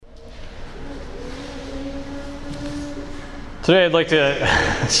Today I'd like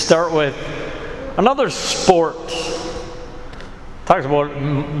to start with another sport. Talked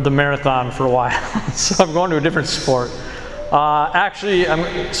about the marathon for a while, so I'm going to a different sport. Actually, a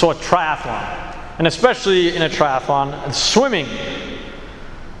triathlon, and especially in a triathlon, swimming.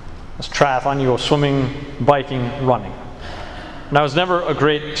 It's triathlon, you go swimming, biking, running. And I was never a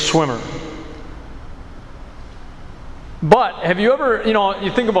great swimmer. But have you ever,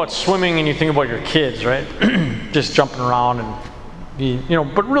 you think about swimming and you think about your kids, right? Just jumping around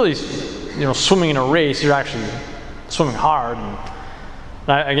and but really, swimming in a race, you're actually swimming hard. And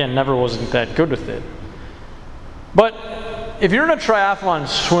I, again, never wasn't that good with it. But if you're in a triathlon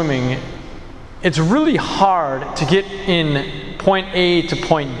swimming, it's really hard to get in point A to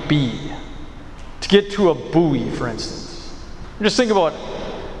point B, to get to a buoy, for instance. Just think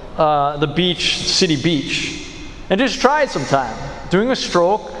about the beach, city beach. And just try it sometime. Doing a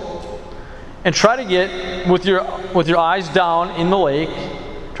stroke and try to get with your eyes down in the lake,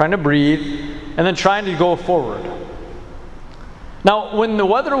 trying to breathe, and then trying to go forward. Now, when the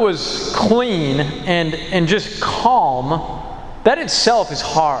weather was clean and just calm, that itself is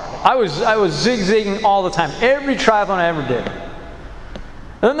hard. I was zigzagging all the time. Every triathlon I ever did.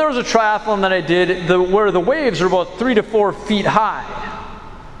 And then there was a triathlon that I did where the waves are about 3 to 4 feet high.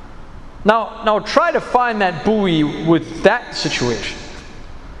 Now try to find that buoy with that situation.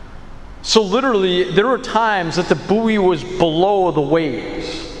 So literally, there were times that the buoy was below the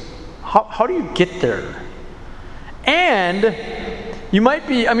waves. How do you get there? And you might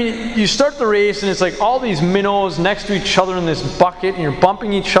be, you start the race and it's like all these minnows next to each other in this bucket and you're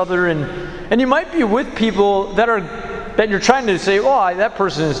bumping each other and you might be with people that you're trying to say, oh, that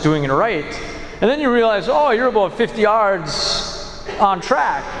person is doing it right. And then you realize, oh, you're about 50 yards on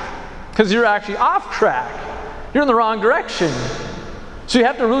track. Because you're actually off track. You're in the wrong direction. So you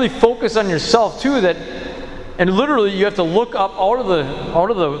have to really focus on yourself too. And literally you have to look up out of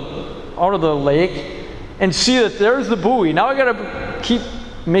the lake and see that there's the buoy. Now I got to keep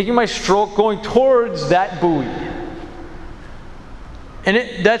making my stroke going towards that buoy.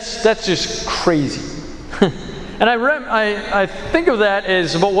 And that's just crazy. And I think of that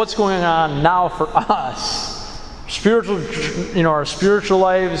as about what's going on now for us. Our spiritual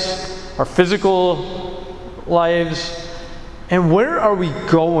lives, our physical lives, and where are we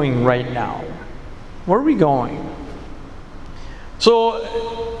going right now? Where are we going? So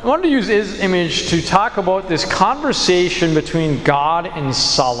I wanted to use his image to talk about this conversation between God and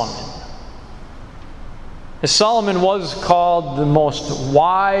Solomon. As Solomon was called the most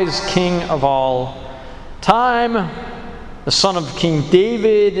wise king of all time, the son of King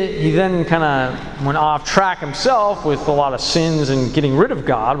David. He then kind of went off track himself with a lot of sins and getting rid of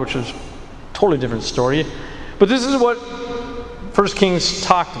God, which was a totally different story. But this is what 1 Kings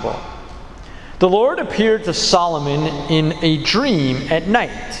talked about. The Lord appeared to Solomon in a dream at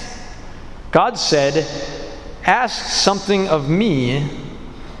night. God said, "Ask something of me,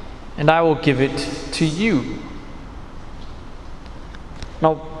 and I will give it to you."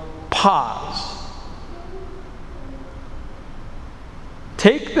 Now, pause.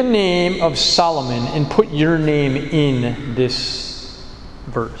 Take the name of Solomon and put your name in this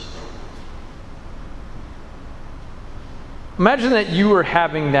verse. Imagine that you were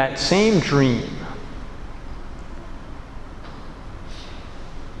having that same dream.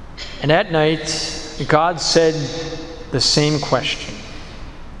 And at night, God said the same question.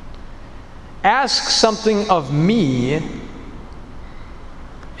 Ask something of me,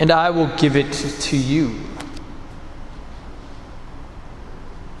 and I will give it to you.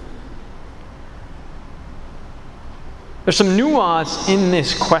 There's some nuance in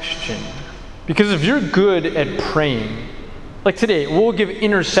this question. Because if you're good at praying, like today, we'll give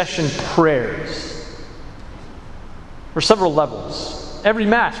intercession prayers for several levels. Every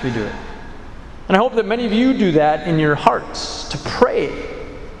Mass we do it. And I hope that many of you do that in your hearts, to pray.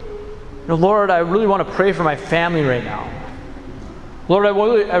 Lord, I really want to pray for my family right now. Lord, I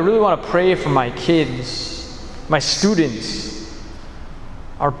really want to pray for my kids, my students,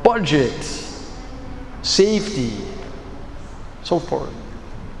 our budget, safety, so forth.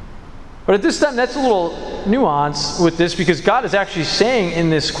 But at this time, that's a little nuance with this, because God is actually saying in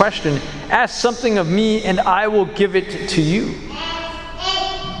this question, ask something of me and I will give it to you.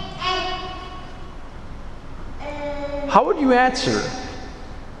 How would you answer?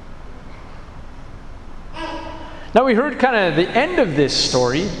 Now we heard kind of the end of this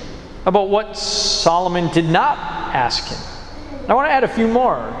story about what Solomon did not ask him. I want to add a few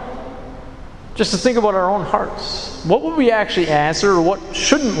more, just to think about our own hearts. What would we actually answer, or what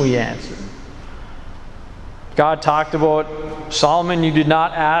shouldn't we answer? God talked about, Solomon, you did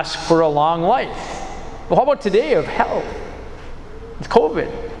not ask for a long life. Well, how about today of health? with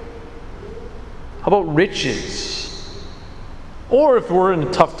COVID? How about riches? Or if we're in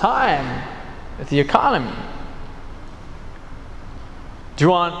a tough time with the economy? Do you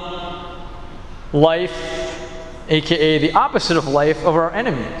want life, aka the opposite of life, of our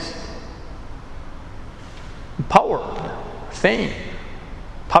enemies? Power, fame,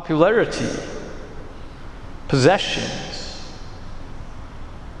 popularity, possessions.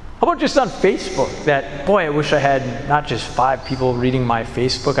 How about just on Facebook? That, boy, I wish I had not just 5 people reading my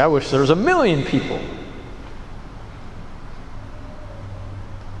Facebook. I wish there was 1 million people.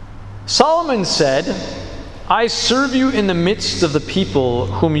 Solomon said, I serve you in the midst of the people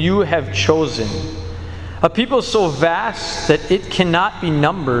whom you have chosen, a people so vast that it cannot be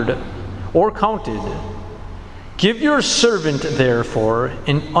numbered or counted. Give your servant, therefore,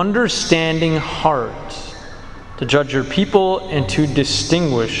 an understanding heart to judge your people and to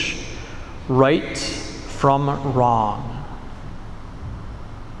distinguish right from wrong.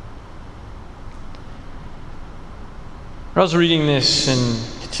 I was reading this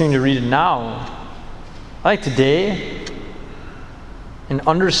and continuing to read it now. I like today, an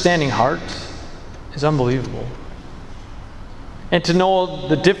understanding heart is unbelievable. And to know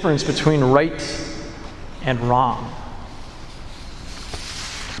the difference between right and wrong.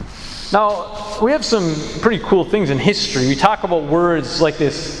 Now, we have some pretty cool things in history. We talk about words like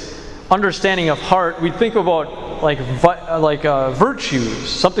this understanding of heart. We think about like virtues,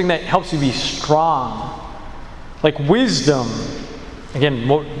 something that helps you be strong. Like wisdom. Again,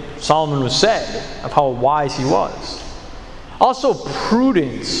 what Solomon was said of how wise he was. Also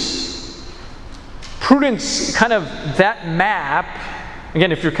prudence. Prudence, kind of that map.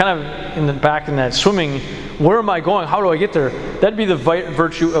 Again, if you're kind of in the back in that swimming, where am I going? How do I get there? That'd be the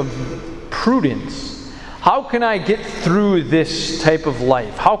virtue of prudence. How can I get through this type of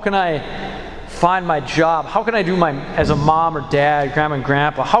life? How can I find my job? How can I do as a mom or dad, grandma and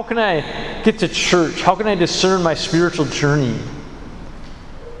grandpa? How can I get to church? How can I discern my spiritual journey?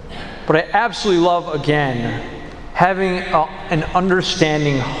 But I absolutely love, again, having an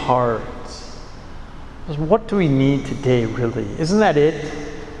understanding heart. What do we need today, really? Isn't that it?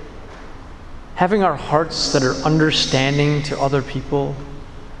 Having our hearts that are understanding to other people,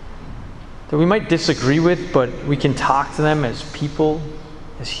 that we might disagree with, but we can talk to them as people,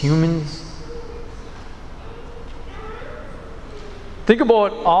 as humans. Think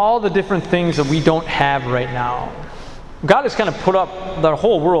about all the different things that we don't have right now. God has kind of put up the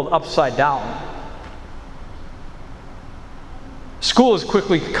whole world upside down. School is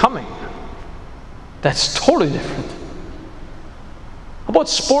quickly coming. That's totally different. How about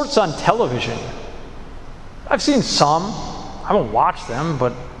sports on television? I've seen some. I won't watch them,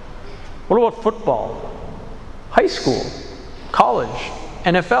 but what about football? High school, college,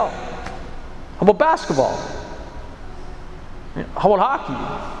 NFL? How about basketball? How about hockey?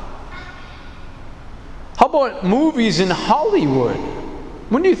 How about movies in Hollywood?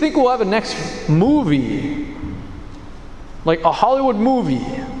 When do you think we'll have a next movie? Like a Hollywood movie?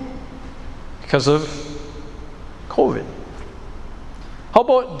 Because of COVID. How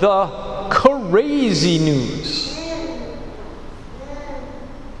about the crazy news?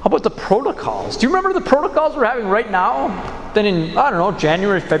 How about the protocols? Do you remember the protocols we're having right now? Then in, I don't know,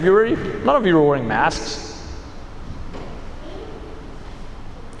 January, February, none of you were wearing masks.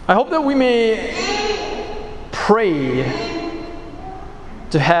 I hope that we may pray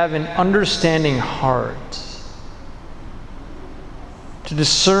to have an understanding heart, to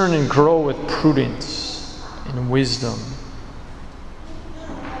discern and grow with prudence and wisdom.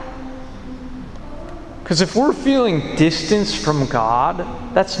 Because if we're feeling distance from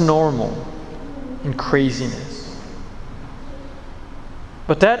God, that's normal in craziness.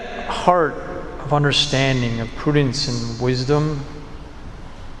 But that heart of understanding, of prudence and wisdom,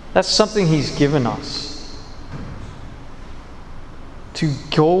 that's something He's given us to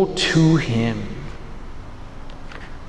go to Him.